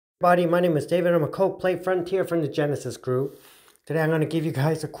Everybody, my name is David. I'm a Play Frontier from the Genesis Group. Today I'm going to give you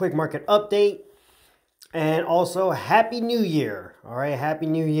guys a quick market update and also Happy New Year. All right, Happy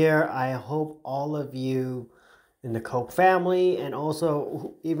New Year. I hope all of you in the Coke family, and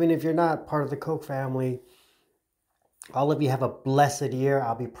also even if you're not part of the Coke family, all of you have a blessed year.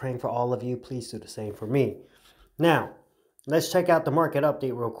 I'll be praying for all of you. Please do the same for me. Now, let's check out the market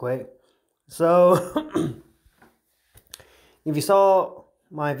update real quick. So, if you saw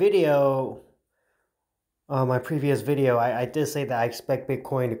my video, my previous video, I did say that I expect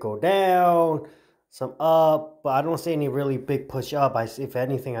Bitcoin to go down, some up, but I don't see any really big push up. If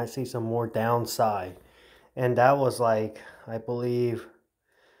anything, I see some more downside. And that was like, I believe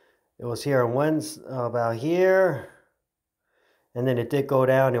it was here on Wednesday, about here. And then it did go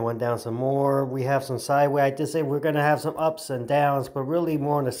down, it went down some more. We have some sideways. I did say we're going to have some ups and downs, but really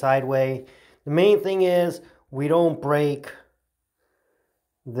more on the sideway. The main thing is we don't break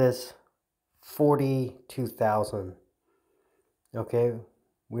this 42,000. Okay,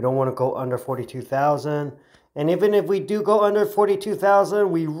 we don't want to go under 42,000, and even if we do go under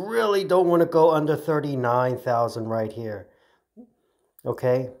 42,000, we really don't want to go under 39,000 right here.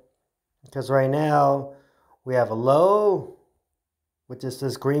 Okay, because right now we have a low, which is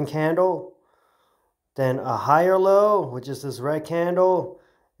this green candle, then a higher low, which is this red candle,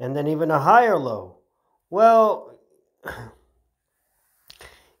 and then even a higher low. Well,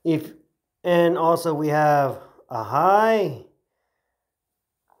 and also we have a high,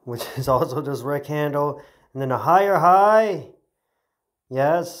 which is also this red candle, and then a higher high.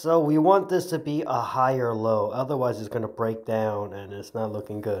 Yes, so we want this to be a higher low. Otherwise, it's going to break down and it's not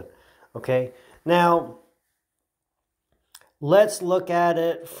looking good. Okay, now let's look at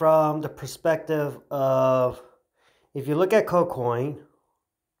it from the perspective of, if you look at KOK-COIN,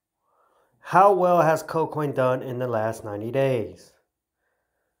 how well has KOK-COIN done in the last 90 days?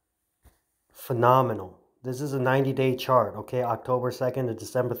 Phenomenal. This is a 90-day chart, okay? October 2nd to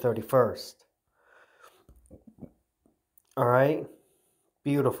December 31st. All right?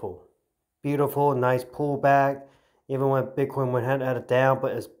 Beautiful. Beautiful, nice pullback. Even when Bitcoin went at it down,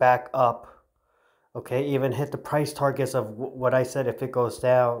 but it's back up. Okay, even hit the price targets of what I said if it goes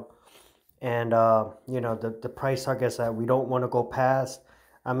down. And, you know, the price targets that we don't want to go past.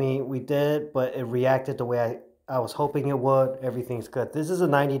 I mean, we did, but it reacted the way I was hoping it would. Everything's good. This is a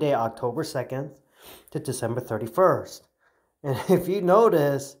 90-day, October 2nd to December 31st. And if you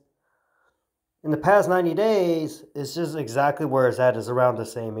notice, in the past 90 days, it's just exactly where it's at. It's around the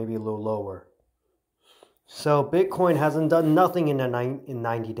same, maybe a little lower. So Bitcoin hasn't done nothing in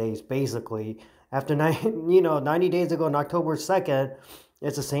 90 days, basically. After 90 days ago on October 2nd,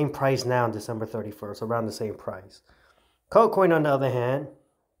 it's the same price now on December 31st, around the same price. KOK-COIN, on the other hand,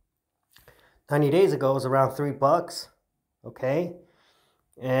 90 days ago was around $3, okay?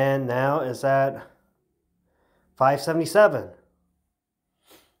 And now it's at $5.77.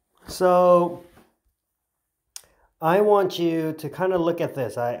 So I want you to kind of look at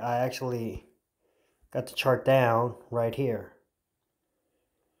this. I actually got the chart down right here.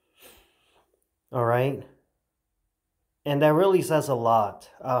 All right? And that really says a lot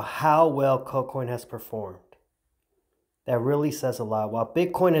how well KOK-COIN has performed. That really says a lot. While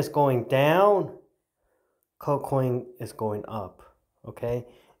Bitcoin is going down, KOK-COIN is going up. Okay?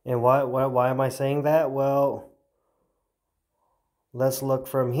 And why am I saying that? Well, let's look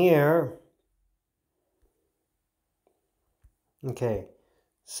from here. Okay.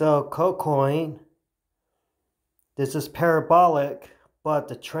 So KOK-COIN, this is parabolic, but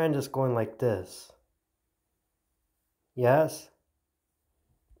the trend is going like this. Yes?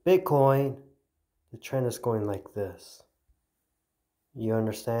 Bitcoin, the trend is going like this. You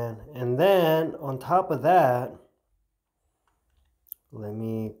understand? And then on top of that, let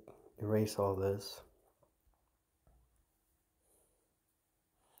me erase all this.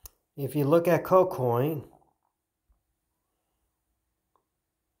 If you look at KOK-COIN,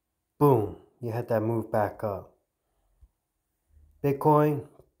 boom, you had that move back up. Bitcoin,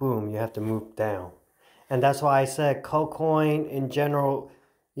 boom, you have to move down. And that's why I said KOK-COIN in general,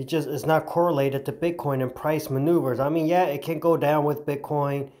 it's not correlated to Bitcoin and price maneuvers. I mean, yeah, it can go down with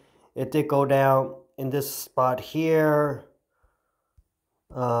Bitcoin. It did go down in this spot here.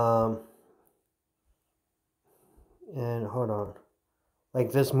 And hold on.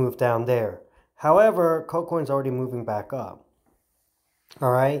 Like this move down there. However, KOK-COIN's already moving back up.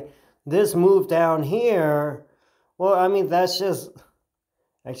 All right. This move down here, well, I mean, that's just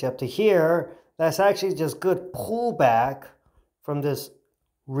actually up to here. That's actually just good pullback from this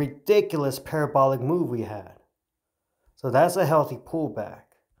ridiculous parabolic move we had. So that's a healthy pullback.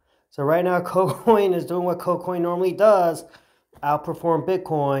 So right now KOK-COIN is doing what KOK-COIN normally does, outperform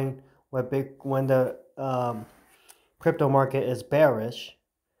Bitcoin when the crypto market is bearish.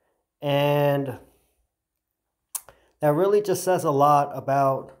 And that really just says a lot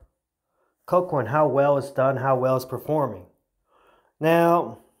about KOK-COIN, how well it's done, how well it's performing.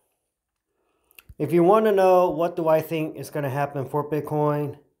 Now, if you want to know what do I think is going to happen for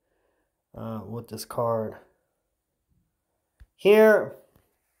Bitcoin, with this card here,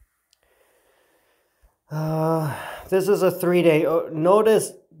 this is a 3-day.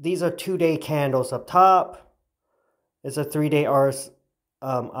 Notice these are 2-day candles up top. It's a 3-day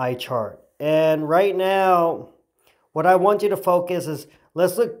RSI chart. And right now, what I want you to focus is,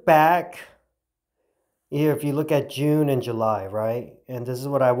 let's look back here. If you look at June and July, right? And this is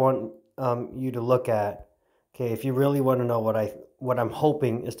what I want you to look at. Okay, if you really want to know what I'm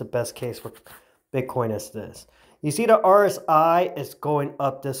hoping is the best case for Bitcoin is this. You see the RSI is going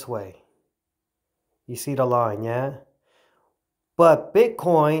up this way. You see the line, yeah? But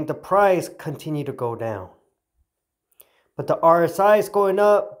Bitcoin, the price continued to go down. But the RSI is going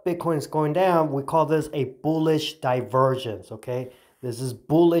up, Bitcoin is going down. We call this a bullish divergence, okay? This is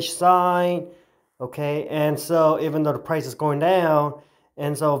bullish sign, okay? And so even though the price is going down,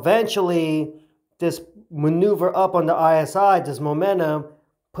 and so eventually this maneuver up on the ISI, this momentum,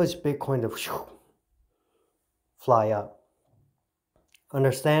 push Bitcoin to fly up.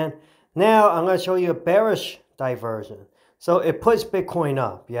 Understand? Now I'm going to show you a bearish diversion. So it pushed Bitcoin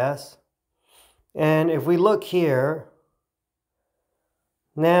up, yes? And if we look here,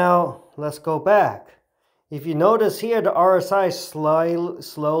 now let's go back. If you notice here, the RSI is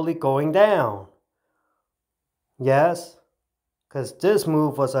slowly going down. Yes? Because this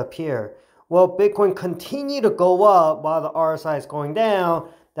move was up here. Well, Bitcoin continued to go up while the RSI is going down.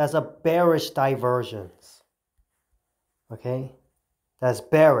 That's a bearish divergence. Okay? That's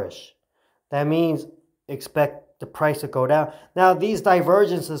bearish. That means expect the price to go down. Now, these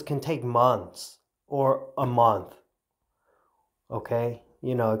divergences can take months or a month. Okay?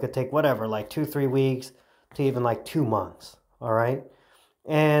 You know, it could take whatever, like 2-3 weeks to even like 2 months. All right?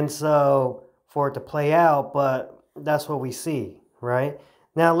 And so for it to play out, but that's what we see, right?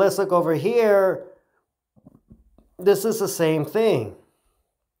 Now let's look over here. This is the same thing.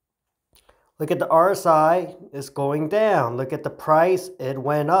 Look at the RSI, it's going down. Look at the price, it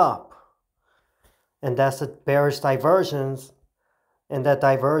went up. And that's a bearish divergence. And that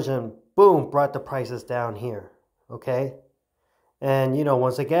diversion, boom, brought the prices down here. Okay? And, you know,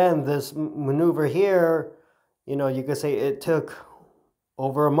 once again, this maneuver here, you know, you could say it took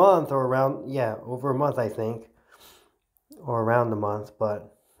over a month or around, yeah, over a month, I think. Or around the month,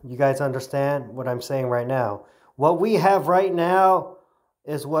 but you guys understand what I'm saying right now. What we have right now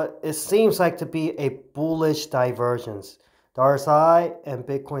is what it seems like to be a bullish divergence. The RSI and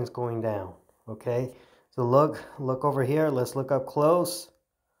Bitcoin's going down. Okay, so look over here. Let's look up close.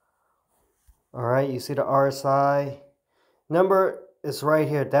 All right, you see the RSI number is right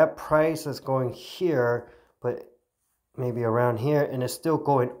here. That price is going here, but maybe around here, and it's still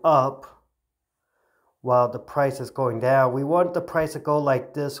going up while the price is going down. We want the price to go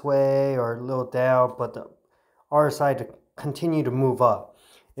like this way or a little down, but the RSI to continue to move up.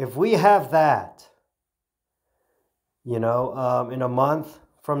 If we have that, you know, in a month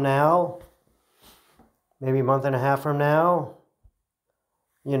from now, maybe a month and a half from now,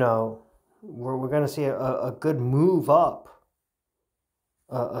 you know, we're going to see a good move up,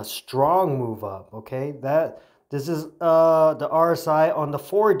 a strong move up, okay? This is the RSI on the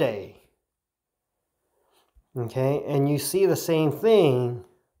 4-day. Okay, and you see the same thing.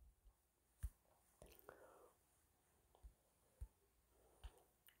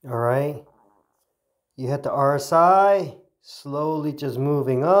 All right, you hit the RSI, slowly just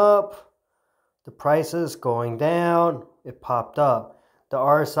moving up. The prices going down, it popped up. The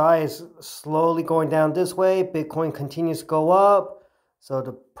RSI is slowly going down this way. Bitcoin continues to go up, so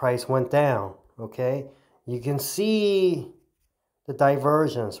the price went down. Okay, you can see the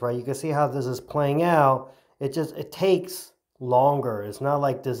divergence, right? You can see how this is playing out. It takes longer. It's not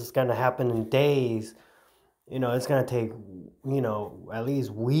like this is going to happen in days. You know, it's going to take, you know, at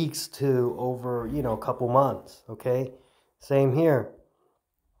least weeks to over, you know, a couple months. Okay. Same here.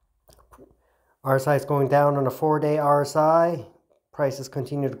 RSI is going down on a 4-day RSI. Prices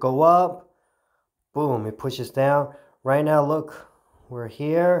continue to go up. Boom. It pushes down. Right now, look, we're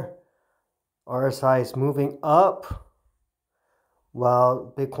here. RSI is moving up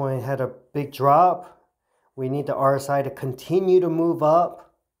while Bitcoin had a big drop. We need the RSI to continue to move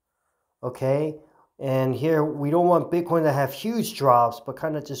up, okay? And here, we don't want Bitcoin to have huge drops, but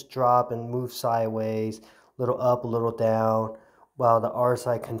kind of just drop and move sideways, a little up, a little down, while the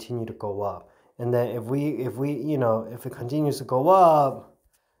RSI continue to go up. And then if it continues to go up,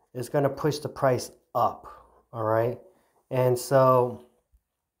 it's going to push the price up. All right. And so,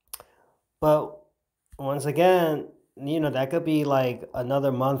 but once again, that could be like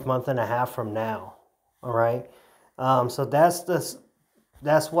another month and a half from now. All right. So that's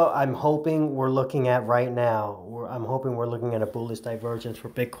what I'm hoping we're looking at right now. I'm hoping we're looking at a bullish divergence for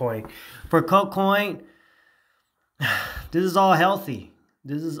Bitcoin. For KOK-COIN, this is all healthy.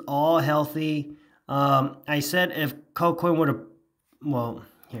 This is all healthy. I said if KOK-COIN would have, well,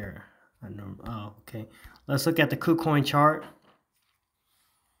 here, I know. Oh, okay. Let's look at the KOK-COIN chart.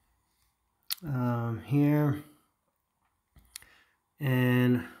 Here,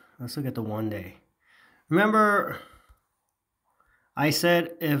 and let's look at the 1 day. Remember, I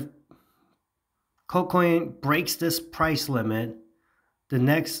said if KOK-COIN breaks this price limit, the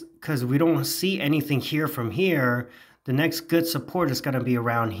next, because we don't see anything here from here, the next good support is going to be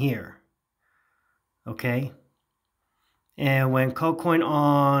around here. Okay. And when KOK-COIN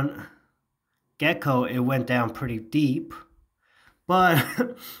on Gecko, it went down pretty deep.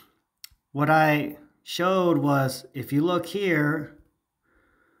 But what I showed was, if you look here,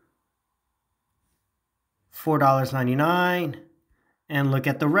 $4.99, and look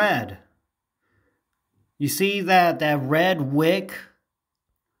at the red. You see that red wick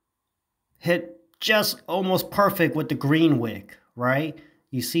hit just almost perfect with the green wick, right?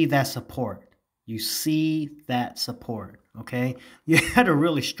 You see that support. You see that support, okay? You had a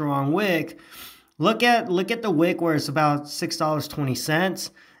really strong wick. Look at the wick where it's about $6.20.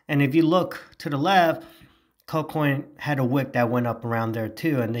 And if you look to the left, KOK-COIN had a wick that went up around there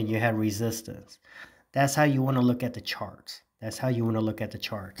too, and then you had resistance. That's how you want to look at the charts. That's how you want to look at the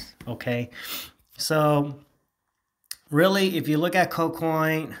charts, okay? So really, if you look at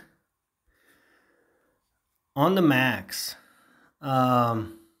KOK-COIN on the max, I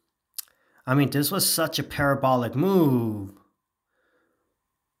mean, this was such a parabolic move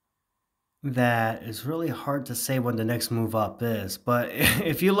that it's really hard to say when the next move up is. But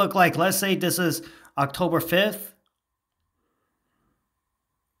if you look like, let's say this is October 5th.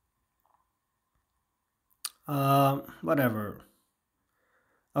 Whatever.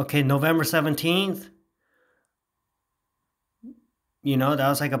 Okay, November 17th. That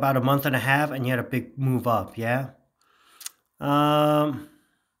was like about a month and a half, and you had a big move up, yeah? And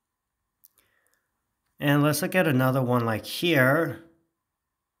let's look at another one like here.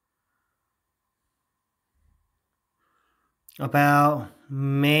 About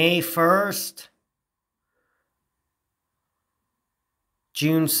May 1st.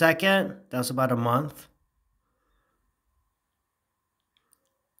 June 2nd. That was about a month.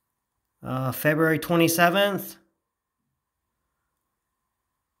 February 27th.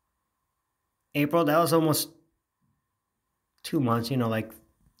 April, that was almost 2 months, like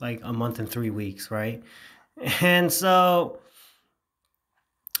a month and 3 weeks, right? And so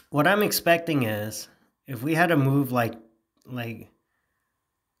what I'm expecting is, if we had a move like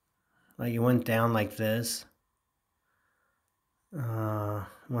it went down like this,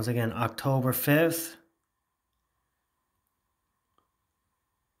 once again, October 5th,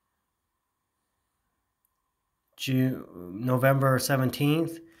 November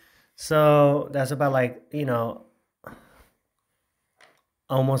 17th. So that's about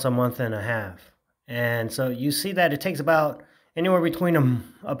almost a month and a half. And so you see that it takes about anywhere between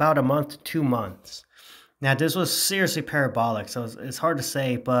about a month to 2 months. Now, this was seriously parabolic, so it's hard to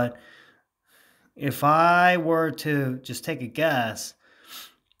say, but if I were to just take a guess,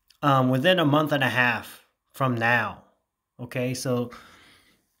 within a month and a half from now, okay, so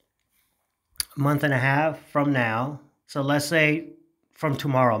a month and a half from now, so let's say from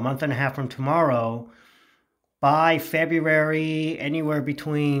tomorrow, a month and a half from tomorrow, by February, anywhere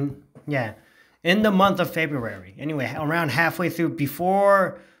between, in the month of February, anyway, around halfway through,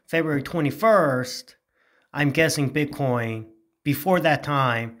 before February 21st, I'm guessing Bitcoin, before that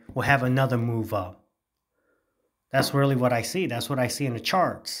time, will have another move up. That's really what I see. That's what I see in the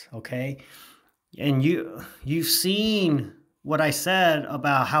charts, okay? And you've seen what I said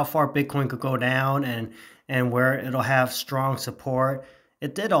about how far Bitcoin could go down and where it'll have strong support.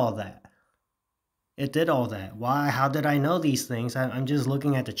 It did all that. It did all that. Why? How did I know these things? I'm just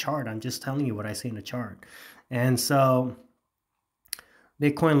looking at the chart. I'm just telling you what I see in the chart. And so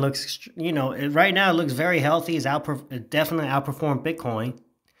Bitcoin looks, right now it looks very healthy. It definitely outperformed Bitcoin.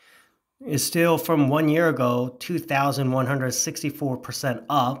 It's still from 1 year ago, 2,164%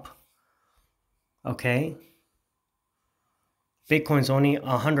 up. Okay. Bitcoin's only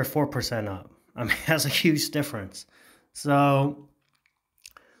 104% up. I mean, that's a huge difference. So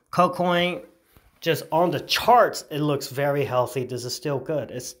KOK-COIN, just on the charts, it looks very healthy. This is still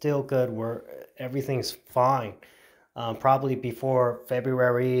good. It's still good. everything's fine. Probably before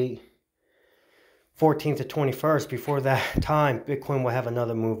February 14th to 21st, before that time, Bitcoin will have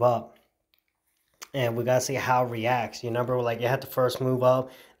another move up. And we gotta see how it reacts. You remember, like, it had the first move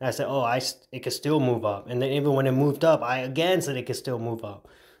up, and I said, oh, it could still move up. And then even when it moved up, I again said it could still move up.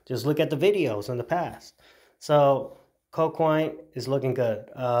 Just look at the videos in the past. So KOK-COIN is looking good.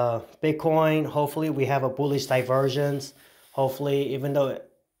 Bitcoin, hopefully we have a bullish divergence. Hopefully, even though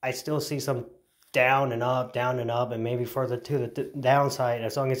I still see some down and up, and maybe further to the downside,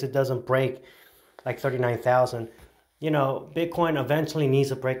 as long as it doesn't break like 39,000. You know, Bitcoin eventually needs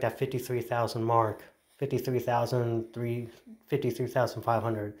to break that 53,000 mark,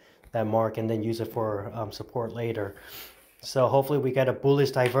 53,500, that mark, and then use it for support later. So hopefully we get a bullish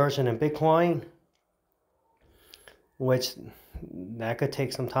diversion in Bitcoin, which that could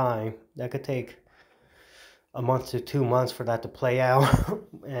take some time. That could take a month to 2 months for that to play out.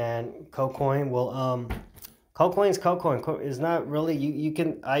 And KOK-COIN will KOK-COIN's KOK-COIN is not really, you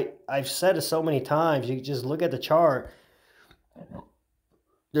can, I've said it so many times, you just look at the chart.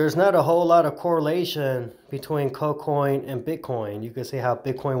 There's not a whole lot of correlation between KOK-COIN and Bitcoin. You can see how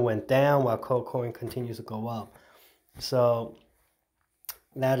Bitcoin went down while KOK-COIN continues to go up. So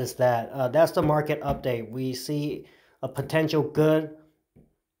that is that. That's the market update. We see a potential good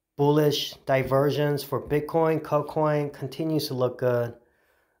bullish divergence for Bitcoin. KOK-COIN continues to look good.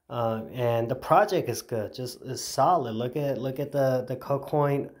 And the project is good, just is solid. Look at the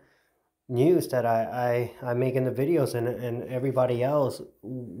KOK-COIN news that I make in the videos, and everybody else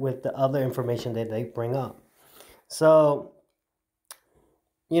with the other information that they bring up. So,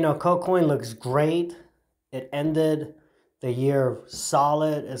 you know, KOK-COIN looks great. It ended the year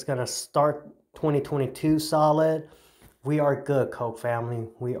solid. It's gonna start 2022 solid. We are good, KOK family.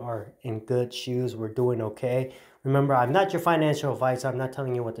 We are in good shoes. We're doing okay. Remember, I'm not your financial advisor. I'm not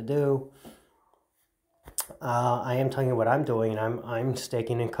telling you what to do. I am telling you what I'm doing, and I'm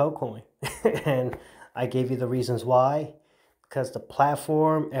staking in KOK-COIN. And I gave you the reasons why. Because the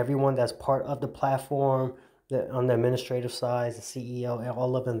platform, everyone that's part of the platform, on the administrative side, the CEO, and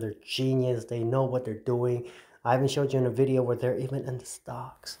all of them, they're genius. They know what they're doing. I even showed you in a video where they're even in the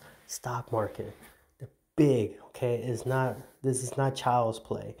stock market. They're big, okay? This is not child's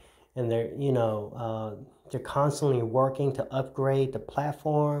play. And they're, you know, they're constantly working to upgrade the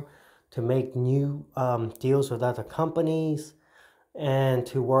platform, to make new deals with other companies, and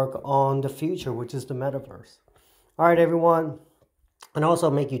to work on the future, which is the metaverse. All right, everyone. And also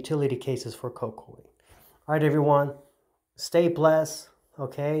make utility cases for KOK-COIN. All right, everyone. Stay blessed,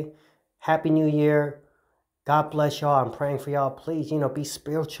 okay? Happy New Year. God bless y'all. I'm praying for y'all. Please, you know, be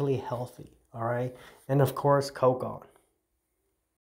spiritually healthy, all right? And, of course, KOK on.